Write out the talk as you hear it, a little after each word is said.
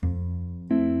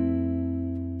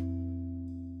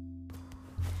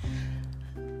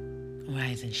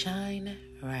Rise and shine,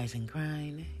 rise and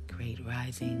grind, great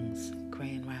risings,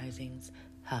 grand risings,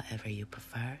 however you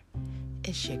prefer.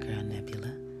 It's your girl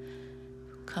Nebula,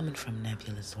 coming from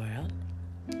Nebula's World.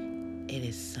 It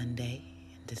is Sunday,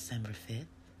 December 5th,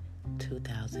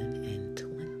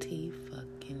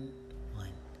 2021.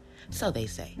 So they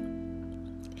say.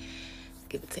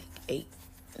 Give or take 8,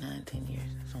 9, 10 years,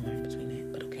 somewhere in between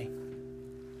that, but okay.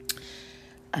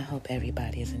 I hope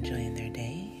everybody is enjoying their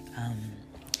day.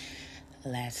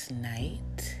 Last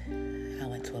night, I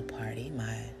went to a party.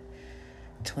 My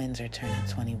twins are turning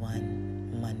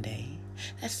 21 Monday.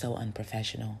 That's so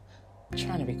unprofessional. I'm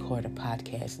trying to record a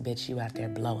podcast, bitch, you out there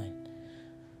blowing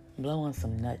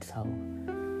some nuts, ho.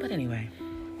 But anyway,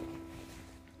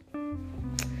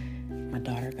 my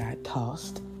daughter got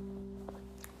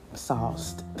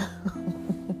sauced.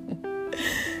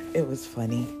 It was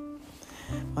funny.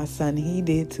 My son, he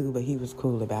did too, but he was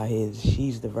cool about his.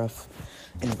 She's the rough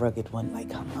and rugged one like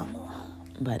her mama.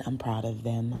 But I'm proud of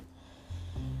them.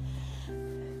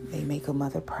 They make a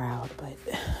mother proud. But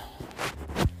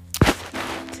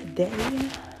today,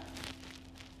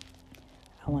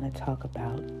 I want to talk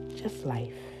about just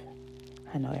life.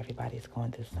 I know everybody's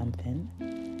going through something.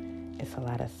 It's a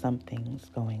lot of somethings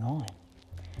going on,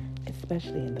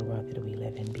 especially in the world that we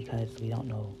live in, because we don't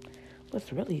know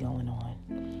what's really going on.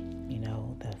 You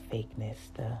know, the fakeness,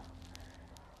 the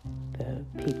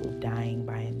people dying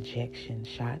by injection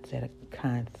shots at a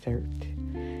concert.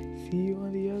 See you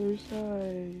on the other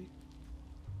side.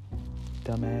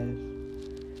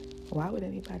 Dumbass. Why would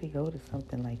anybody go to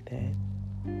something like that?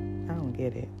 I don't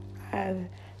get it. I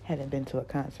hadn't been to a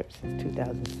concert since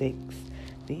 2006.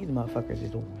 These motherfuckers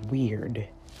is weird.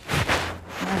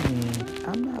 I mean,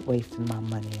 I'm not wasting my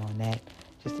money on that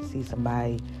just to see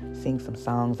somebody sing some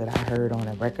songs that I heard on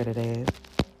a record of theirs.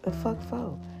 The fuck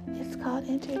for? It's called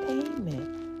entertainment.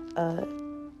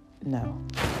 No.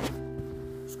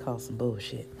 It's called some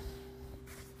bullshit.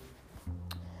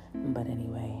 But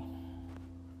anyway,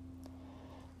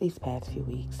 these past few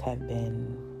weeks have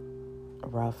been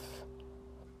rough.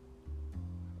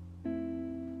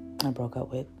 I broke up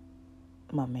with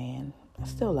my man. I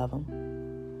still love him.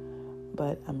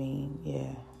 But, I mean,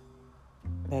 yeah,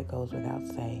 that goes without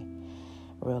saying.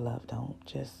 Real love don't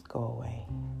just go away.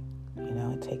 You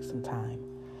know, it takes some time.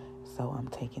 So I'm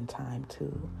taking time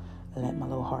to let my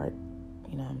little heart,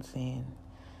 you know what I'm saying,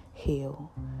 heal.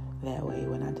 That way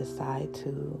when I decide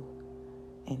to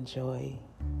enjoy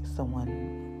someone,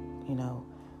 you know,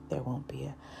 there won't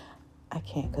be I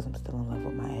can't because I'm still in love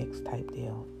with my ex type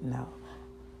deal. No.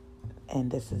 And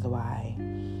this is why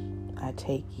I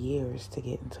take years to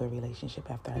get into a relationship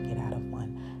after I get out of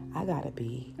one. I gotta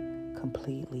be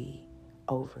completely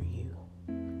over you.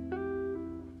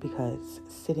 Because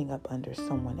sitting up under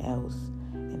someone else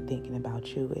and thinking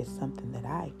about you is something that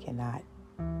I cannot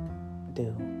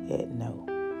do. No.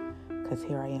 Because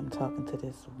here I am talking to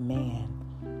this man.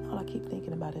 All I keep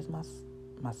thinking about is my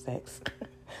sex.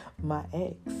 My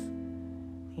ex.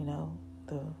 You know,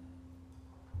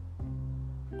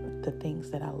 the things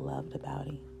that I loved about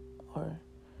him, or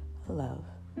love.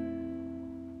 You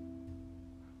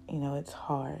know, it's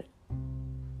hard.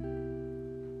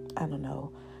 I don't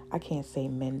know. I can't say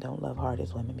men don't love hard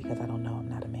as women because I don't know. I'm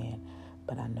not a man.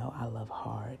 But I know I love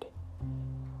hard.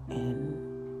 And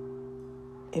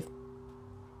if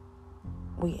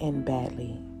we end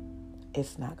badly,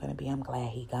 it's not going to be, I'm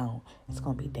glad he gone. It's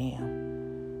going to be,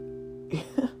 damn.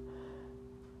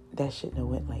 That shouldn't have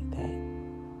went like that.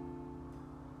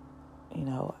 You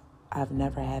know, I've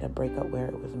never had a breakup where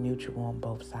it was mutual on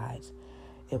both sides.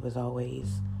 It was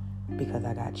always because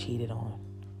I got cheated on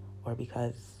or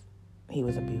because he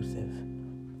was abusive.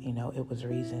 You know, it was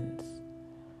reasons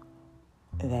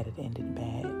that it ended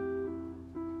bad.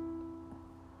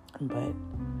 But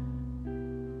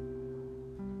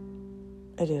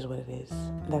it is what it is.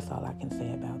 That's all I can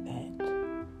say about that.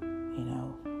 You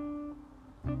know,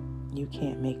 you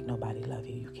can't make nobody love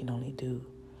you. You can only do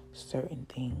certain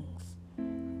things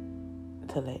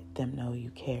to let them know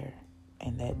you care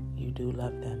and that you do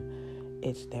love them.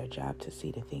 It's their job to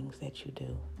see the things that you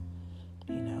do.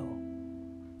 You know,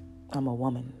 I'm a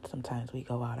woman. Sometimes we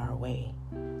go out our way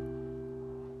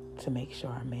to make sure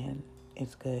our man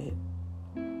is good.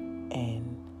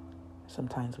 And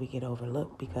sometimes we get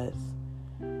overlooked because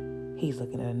he's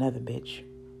looking at another bitch.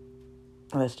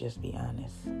 Let's just be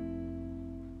honest.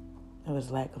 It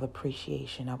was lack of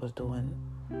appreciation. I was doing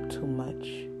too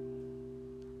much.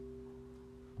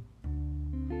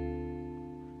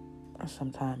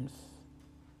 Sometimes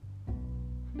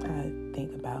I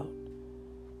think about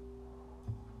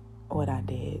what I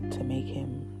did to make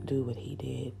him do what he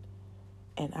did.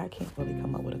 And I can't really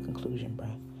come up with a conclusion,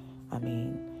 bruh. I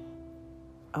mean,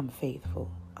 I'm faithful.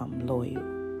 I'm loyal.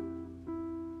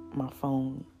 My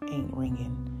phone ain't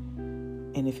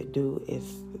ringing. And if it do,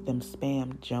 it's them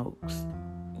spam jokes.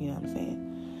 You know what I'm saying?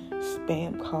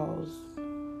 Spam calls,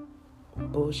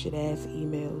 bullshit ass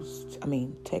emails,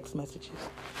 text messages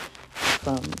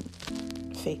from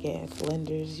fake ass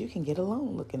lenders. You can get a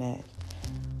loan looking at.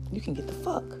 You can get the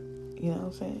fuck. You know what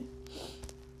I'm saying?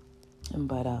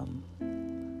 But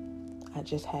I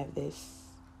just have this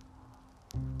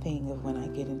thing of when I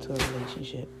get into a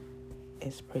relationship,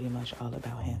 it's pretty much all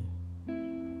about him.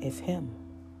 It's him.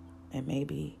 And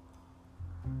maybe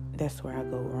that's where I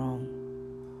go wrong.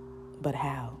 But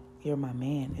how? You're my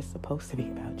man. It's supposed to be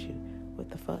about you. What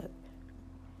the fuck?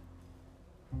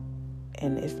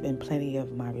 And it's been plenty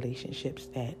of my relationships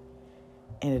that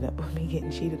ended up with me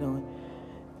getting cheated on.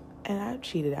 And I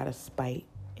cheated out of spite.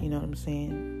 You know what I'm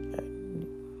saying?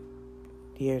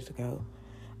 Years ago.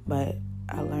 But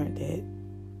I learned that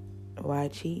why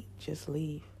cheat? Just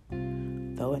leave.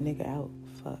 Throw a nigga out.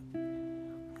 Fuck.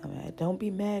 Don't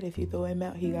be mad if you throw him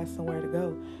out. He got somewhere to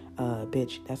go.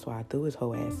 Bitch, that's why I threw his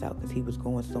whole ass out, because he was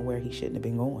going somewhere he shouldn't have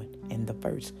been going in the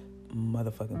first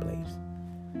motherfucking place.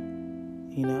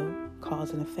 You know?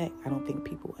 Cause and effect. I don't think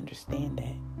people understand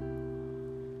that.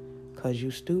 Because you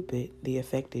stupid, the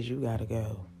effect is you gotta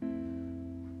go.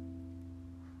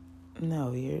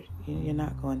 No, you're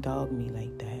not going to dog me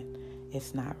like that.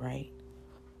 It's not right.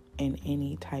 In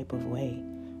any type of way.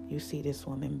 You see this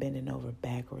woman bending over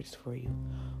backwards for you,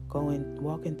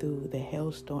 walking through the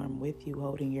hailstorm with you,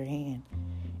 holding your hand,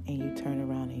 and you turn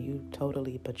around and you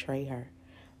totally betray her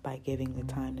by giving the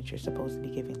time that you're supposed to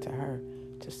be giving to her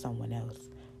to someone else.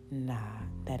 Nah,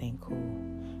 that ain't cool.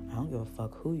 I don't give a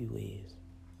fuck who you is.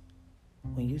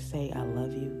 When you say I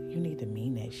love you, you need to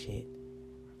mean that shit.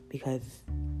 Because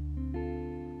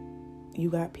you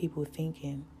got people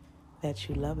thinking that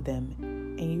you love them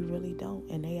and you really don't,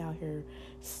 and they out here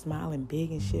smiling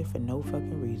big and shit for no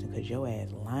fucking reason, because your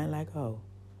ass lying like hoe.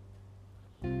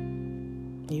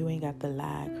 You ain't got the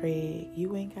lie, Craig.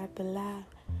 You ain't got the lie.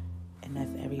 And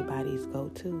that's everybody's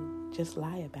go-to. Just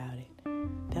lie about it.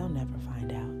 They'll never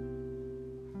find out.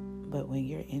 But when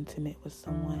you're intimate with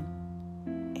someone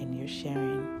and you're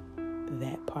sharing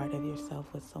that part of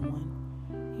yourself with someone,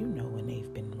 you know when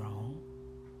they've been wrong.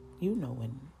 You know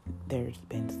when there's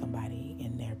been somebody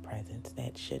in their presence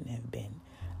that shouldn't have been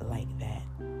like that.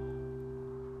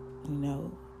 You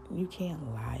know, you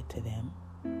can't lie to them.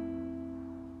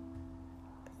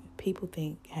 People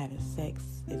think having sex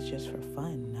is just for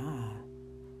fun.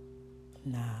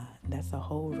 Nah, that's a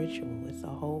whole ritual. It's a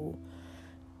whole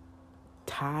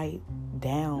tied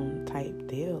down type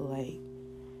deal. Like,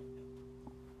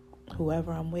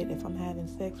 whoever I'm with, if I'm having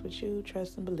sex with you,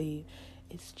 trust and believe,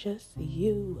 it's just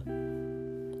you.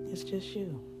 It's just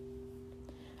you.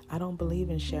 I don't believe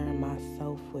in sharing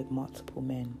myself with multiple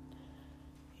men.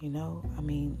 You know,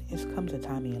 it comes a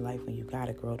time in your life when you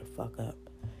gotta grow the fuck up.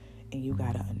 And you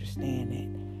gotta understand that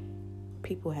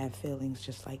people have feelings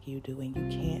just like you do. And you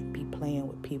can't be playing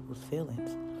with people's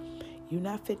feelings. You're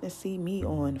not fit to see me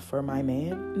on For My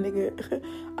Man, nigga.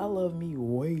 I love me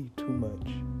way too much.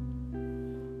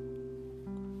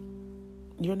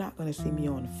 You're not gonna see me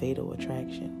on Fatal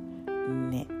Attraction.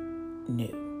 No.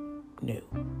 No.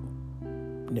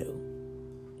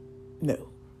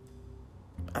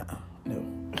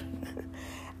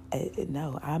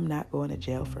 No, I'm not going to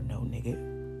jail for no nigga.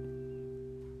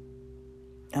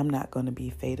 I'm not going to be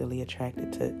fatally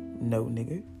attracted to no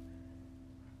nigga.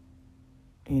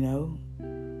 You know?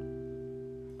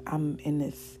 I'm in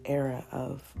this era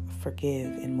of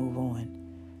forgive and move on.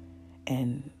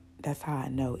 And that's how I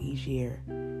know each year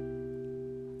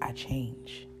I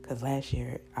change. Because last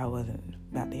year I wasn't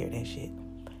about to hear that shit.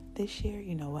 This year,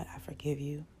 you know what? I forgive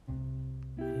you.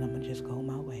 And I'm going to just go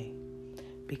my way.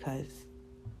 Because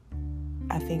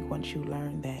I think once you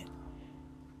learn that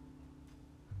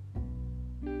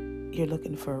you're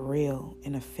looking for real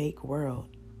in a fake world,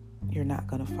 you're not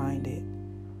going to find it.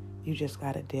 You just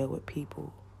got to deal with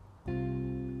people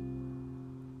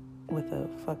with a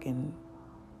fucking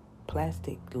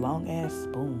plastic long ass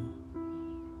spoon.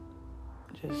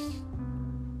 Just,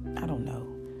 I don't know.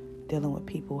 Dealing with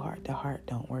people heart to heart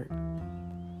don't work.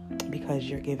 Because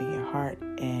you're giving your heart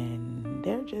and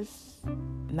they're just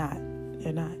not.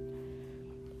 They're not.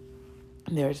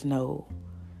 There's no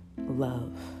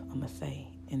love, I'm going to say,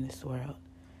 in this world.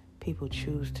 People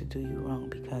choose to do you wrong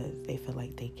because they feel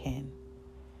like they can.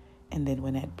 And then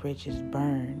when that bridge is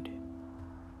burned,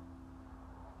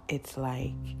 it's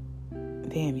like,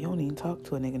 damn, you don't even talk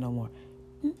to a nigga no more.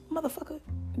 Motherfucker,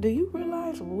 do you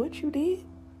realize what you did?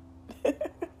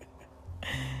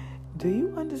 Do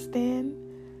you understand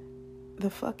the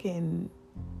fucking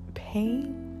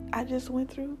pain I just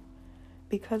went through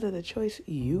because of the choice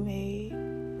you made,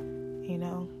 you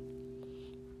know,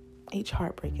 each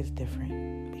heartbreak is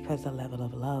different because the level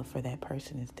of love for that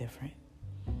person is different.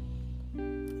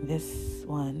 This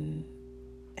one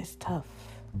is tough.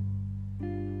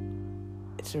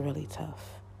 It's really tough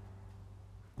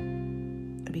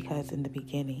because in the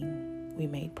beginning we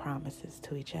made promises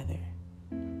to each other.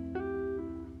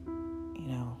 You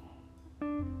know,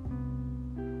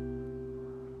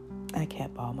 I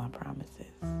kept all my promises.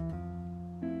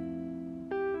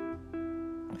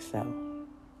 So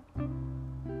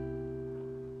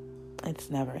it's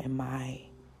never in my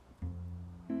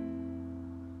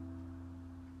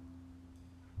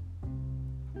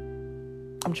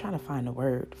I'm trying to find a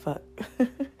word. Fuck.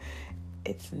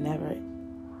 It's never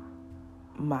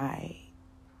my...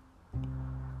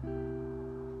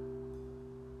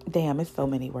 Damn, it's so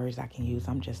many words I can use.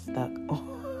 I'm just stuck.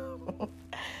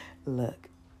 Look,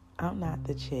 I'm not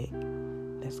the chick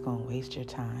that's gonna waste your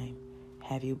time,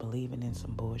 have you believing in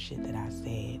some bullshit that I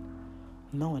said,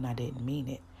 knowing I didn't mean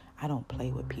it. I don't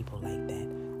play with people like that.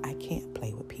 I can't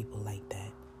play with people like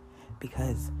that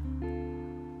because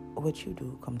what you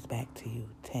do comes back to you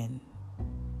 10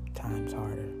 times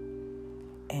harder.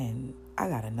 And I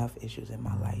got enough issues in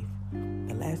my life.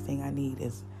 The last thing I need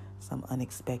is some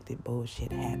unexpected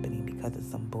bullshit happening because of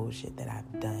some bullshit that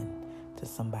I've done to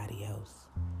somebody else.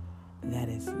 That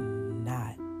is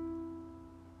not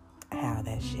how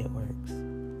that shit works.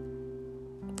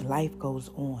 Life goes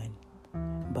on,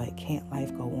 but can't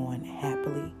life go on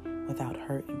happily without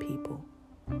hurting people?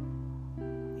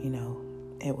 You know,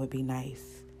 it would be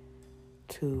nice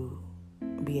to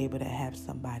be able to have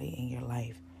somebody in your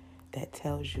life that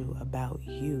tells you about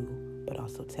you, but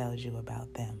also tells you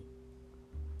about them.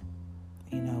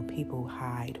 You know, people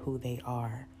hide who they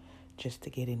are just to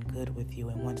get in good with you.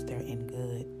 And once they're in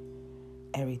good,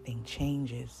 everything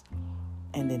changes.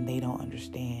 And then they don't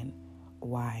understand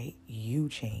why you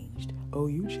changed. Oh,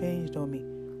 you changed on me.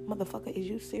 Motherfucker, is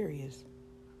you serious?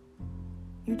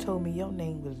 You told me your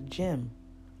name was Jim.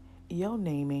 Your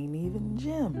name ain't even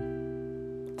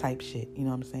Jim. Type shit, you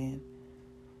know what I'm saying?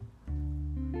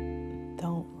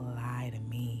 Don't lie to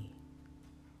me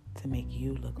to make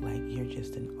you look like you're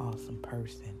just an awesome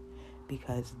person,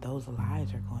 because those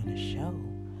lies are going to show.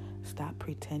 Stop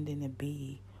pretending to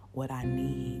be what I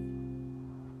need,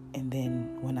 and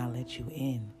then when I let you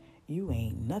in, you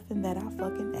ain't nothing that I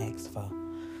fucking asked for.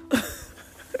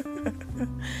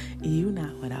 You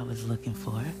not what I was looking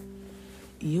for.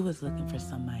 You was looking for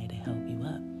somebody to help you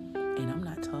up. And I'm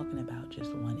not talking about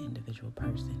just one individual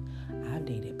person. I've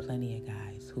dated plenty of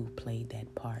guys who played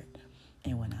that part.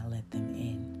 And when I let them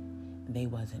in, they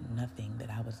wasn't nothing that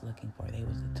I was looking for. They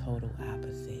was the total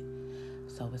opposite.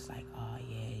 So it's like, oh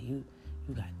yeah, you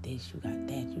got this, you got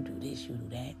that, you do this, you do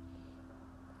that.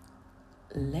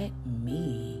 Let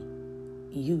me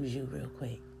use you real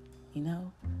quick, you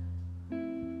know?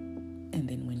 And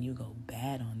then when you go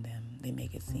bad on them, they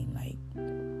make it seem like,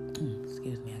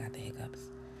 excuse me, I got the hiccups.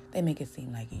 They make it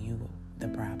seem like you the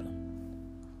problem.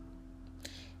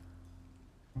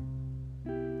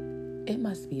 It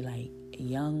must be like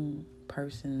young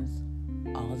person's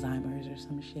Alzheimer's or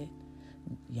some shit.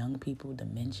 Young people,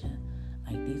 dementia.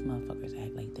 Like, these motherfuckers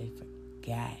act like they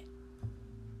forgot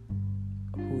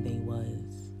who they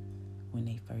was when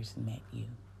they first met you.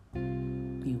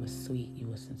 You was sweet, you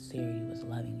was sincere, you was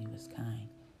loving, you was kind.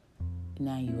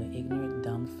 Now you an ignorant,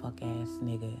 dumb, fuck-ass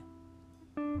nigga.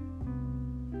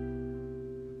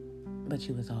 But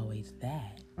you was always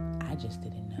that. I just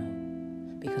didn't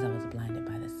know. Because I was blinded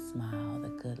by the smile, the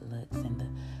good looks,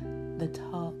 and the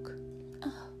talk.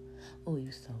 Oh,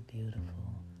 you're so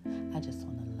beautiful. I just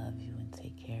want to love you and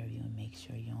take care of you and make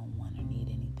sure you don't want or need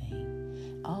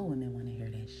anything. All women want to hear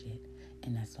that shit.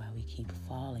 And that's why we keep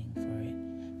falling for it.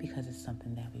 Because it's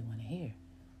something that we want to hear.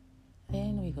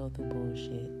 Then we go through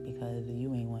bullshit because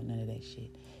you ain't want none of that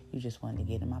shit. You just wanted to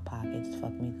get in my pockets,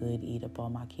 fuck me good, eat up all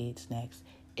my kids' snacks,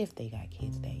 if they got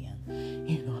kids that young.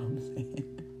 You know what I'm saying?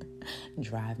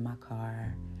 Drive my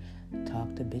car,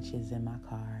 talk to bitches in my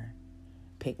car,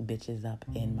 pick bitches up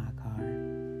in my car.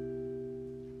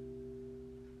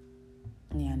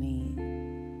 Yeah, I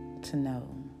need to know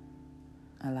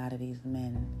a lot of these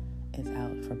men is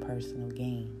out for personal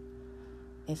gain.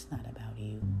 It's not about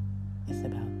you. It's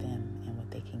about them and what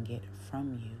they can get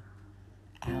from you,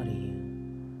 out of you.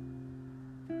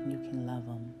 You can love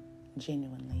them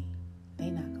genuinely.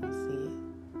 They not gonna see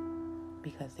it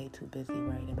because they too busy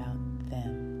worried about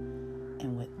them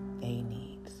and what they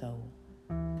need. So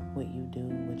what you do,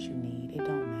 what you need, it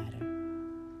don't matter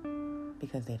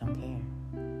because they don't care.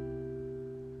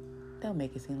 they'll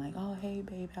make it seem like, oh, hey,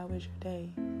 babe, how was your day?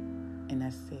 And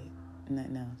that's it.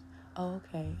 Nothing else. Oh,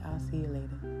 okay, I'll see you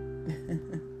later.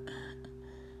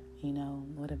 You know,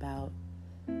 what about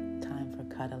time for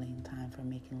cuddling, time for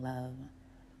making love?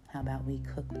 How about we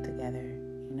cook together?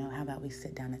 You know, how about we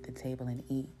sit down at the table and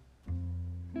eat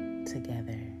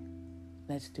together?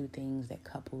 Let's do things that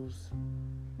couples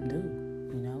do,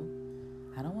 you know?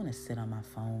 I don't want to sit on my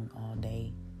phone all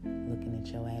day looking at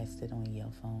your ass sit on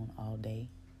your phone all day.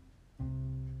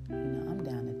 You know, I'm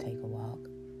down to take a walk.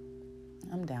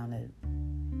 I'm down to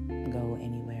go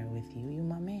anywhere with you. You're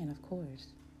my man, of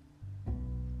course.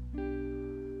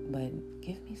 But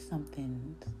give me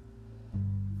something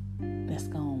that's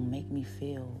gonna make me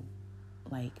feel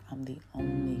like I'm the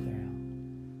only girl.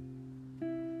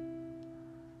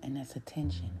 And that's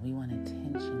attention. We want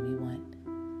attention. We want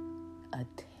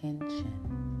attention.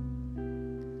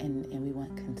 And we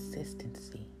want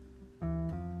consistency.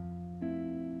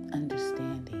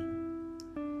 Understanding.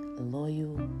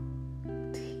 Loyalty.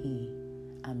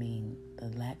 I mean, the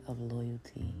lack of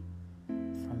loyalty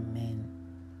from men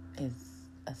is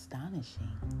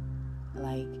astonishing.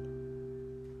 Like,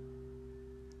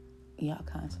 y'all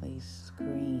constantly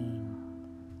scream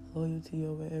loyalty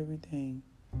over everything,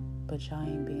 but y'all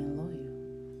ain't being loyal.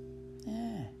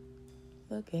 Yeah,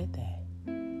 look at that.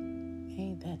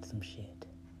 Ain't that some shit?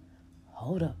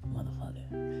 Hold up, motherfucker.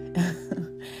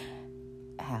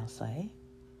 How say?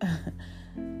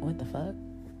 What the fuck?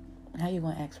 How you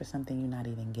gonna ask for something you're not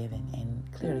even giving, and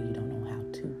clearly you don't know how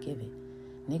to give it?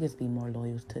 Niggas be more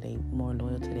loyal to they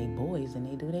boys than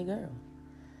they do they girl.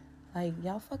 Like,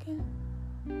 y'all fucking?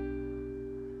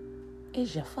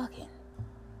 Is you fucking?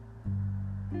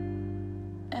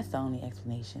 That's the only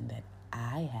explanation that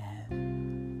I have.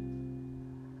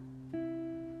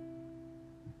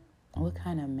 What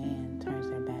kind of man turns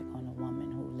their back on a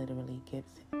woman who literally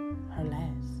gives her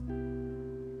last?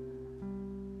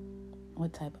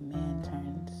 What type of man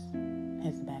turns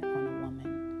his back on a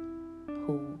woman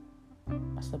who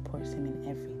supports him in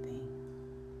everything?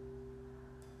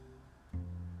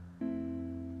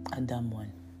 A dumb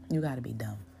one. You gotta be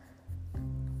dumb.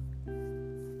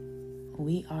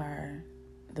 We are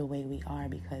the way we are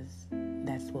because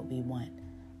that's what we want.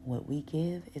 What we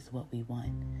give is what we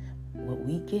want. What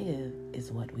we give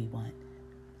is what we want.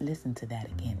 Listen to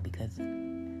that again, because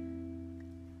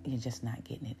you're just not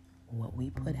getting it. What we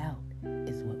put out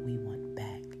is what we want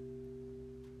back.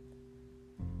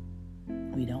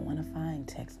 We don't want to find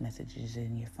text messages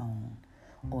in your phone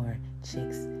or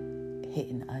chicks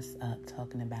hitting us up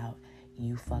talking about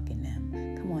you fucking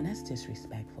them. Come on, that's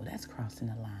disrespectful. That's crossing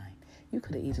the line. You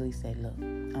could have easily said, look,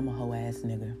 I'm a hoe ass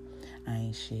nigga. I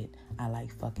ain't shit. I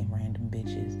like fucking random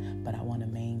bitches, but I want a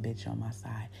main bitch on my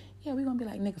side. Yeah, we gonna be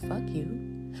like, nigga, fuck you.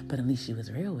 But at least you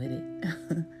was real with it.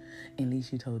 At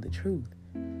least you told the truth.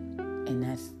 And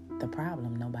that's the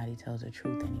problem. Nobody tells the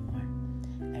truth anymore.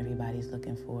 Everybody's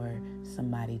looking for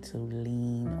somebody to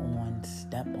lean on,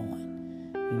 step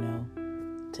on, you know,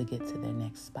 to get to their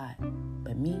next spot.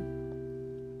 But me,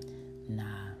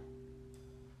 nah.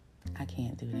 I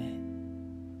can't do that.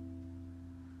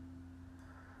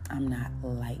 I'm not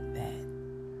like that.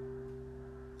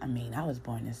 I mean, I was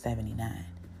born in 79.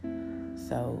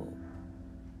 So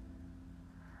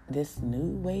this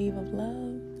new wave of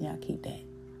love, y'all keep that.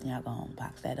 Y'all gonna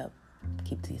box that up.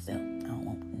 Keep it to yourself. I don't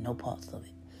want no parts of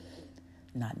it.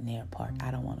 Not near part.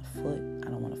 I don't want a foot. I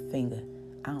don't want a finger.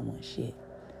 I don't want shit.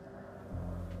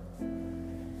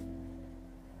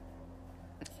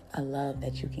 A love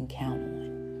that you can count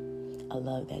on. A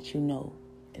love that you know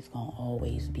is going to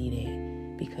always be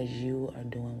there because you are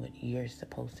doing what you're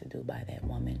supposed to do by that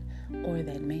woman or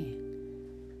that man.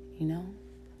 You know?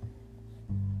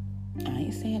 I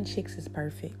ain't saying chicks is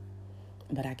perfect,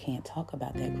 but I can't talk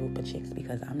about that group of chicks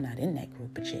because I'm not in that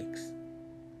group of chicks.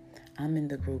 I'm in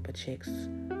the group of chicks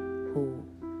who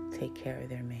take care of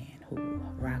their man, who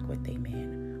rock with their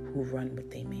man, who run with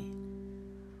their man.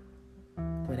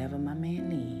 Whatever my man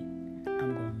need,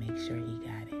 I'm going to make sure he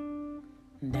got it.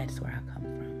 And that's where I come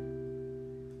from.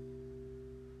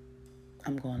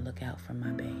 I'm going to look out for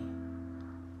my bae.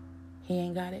 He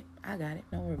ain't got it, I got it,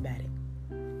 don't worry about it.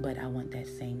 But I want that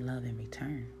same love in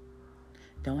return.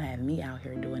 Don't have me out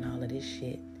here doing all of this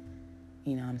shit.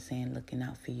 You know what I'm saying? Looking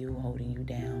out for you, holding you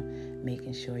down,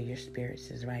 making sure your spirits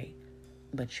is right.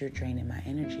 But you're draining my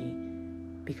energy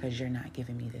because you're not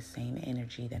giving me the same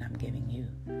energy that I'm giving you.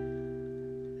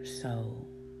 So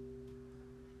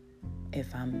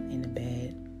if I'm in the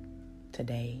bed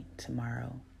today,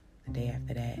 tomorrow, the day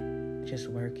after that, just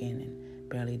working and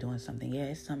barely doing something, yeah,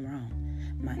 it's something wrong.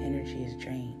 My energy is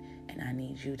drained, and I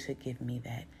need you to give me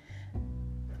that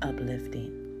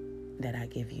uplifting that I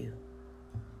give you.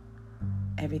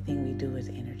 Everything we do is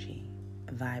energy.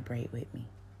 Vibrate with me.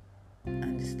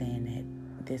 Understand that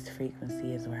this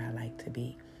frequency is where I like to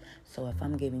be. So if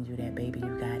I'm giving you that baby,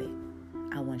 you got it,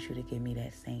 I want you to give me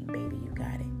that same baby, you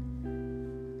got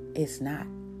it. It's not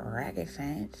rocket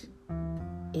science.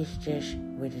 It's just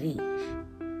what it is.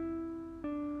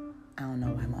 I don't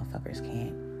know why motherfuckers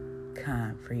can't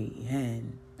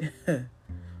comprehend.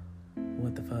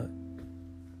 What the fuck?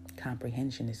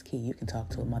 Comprehension is key. You can talk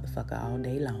to a motherfucker all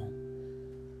day long.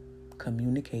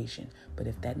 Communication. But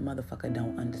if that motherfucker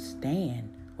don't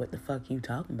understand what the fuck you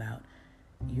talking about,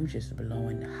 you just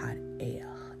blowing hot air.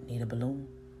 Need a balloon?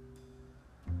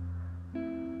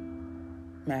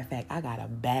 Matter of fact, I got a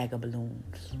bag of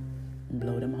balloons.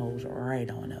 Blow them hoes right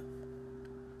on up.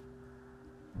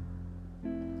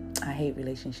 I hate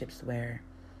relationships where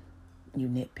you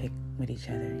nitpick with each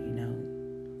other, you know.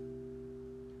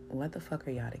 What the fuck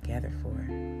are y'all together for?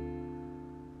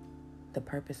 The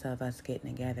purpose of us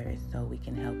getting together is so we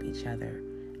can help each other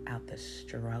out the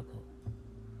struggle.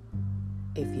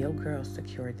 If your girl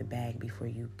secured the bag before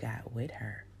you got with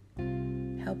her,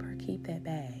 help her keep that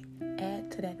bag. Add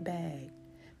to that bag.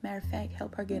 Matter of fact,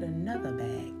 help her get another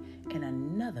bag and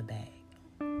another bag.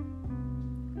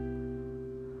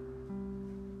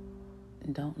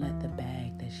 Don't let the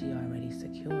bag that she already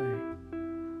secured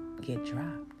get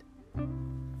dropped.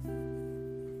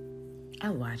 I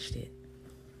watched it.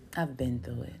 I've been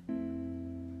through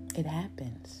it. It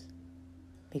happens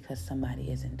because somebody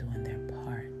isn't doing their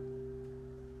part.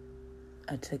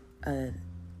 A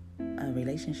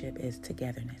relationship is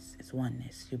togetherness. It's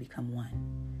oneness. You become one.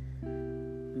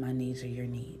 My needs are your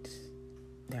needs.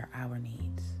 They're our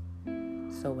needs.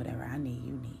 So whatever I need,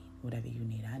 you need. Whatever you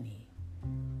need, I need.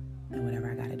 And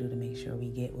whatever I got to do to make sure we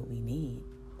get what we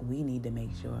need to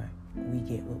make sure we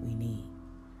get what we need.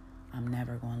 I'm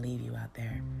never going to leave you out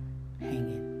there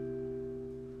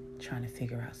hanging, trying to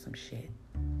figure out some shit.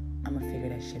 I'm going to figure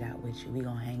that shit out with you. We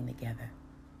going to hang together.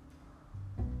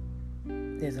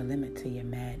 There's a limit to your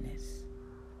madness.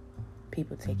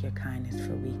 People take your kindness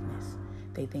for weakness.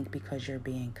 They think because you're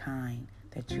being kind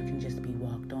that you can just be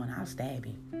walked on. I'll stab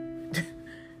you.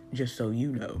 Just so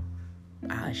you know.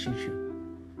 I'll shoot you.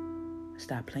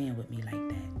 Stop playing with me like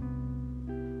that.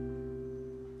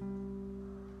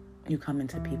 You come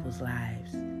into people's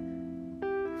lives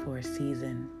for a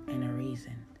season and a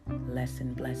reason.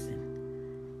 Lesson, blessing.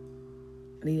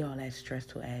 Leave all that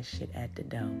stressful ass shit at the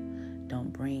door.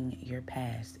 Don't bring your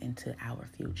past into our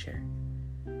future.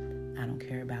 I don't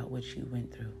care about what you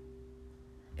went through.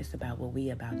 It's about what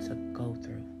we about to go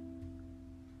through.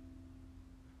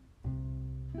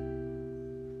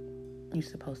 You're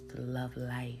supposed to love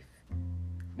life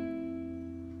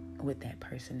with that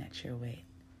person that you're with.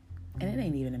 And it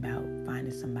ain't even about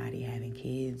finding somebody, having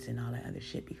kids and all that other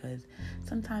shit, because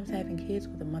sometimes having kids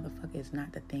with a motherfucker is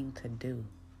not the thing to do.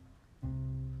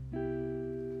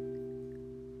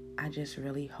 I just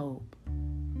really hope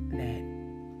that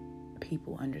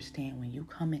people understand when you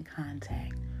come in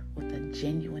contact with a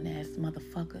genuine ass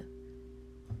motherfucker,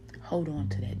 hold on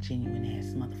to that genuine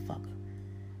ass motherfucker,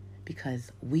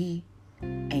 because we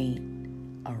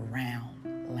ain't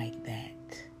around like that.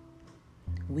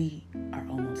 We are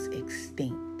almost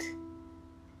extinct,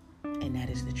 and that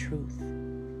is the truth.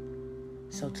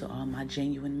 So to all my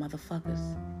genuine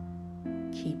motherfuckers,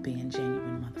 keep being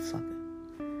genuine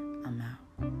motherfucker. I'm out.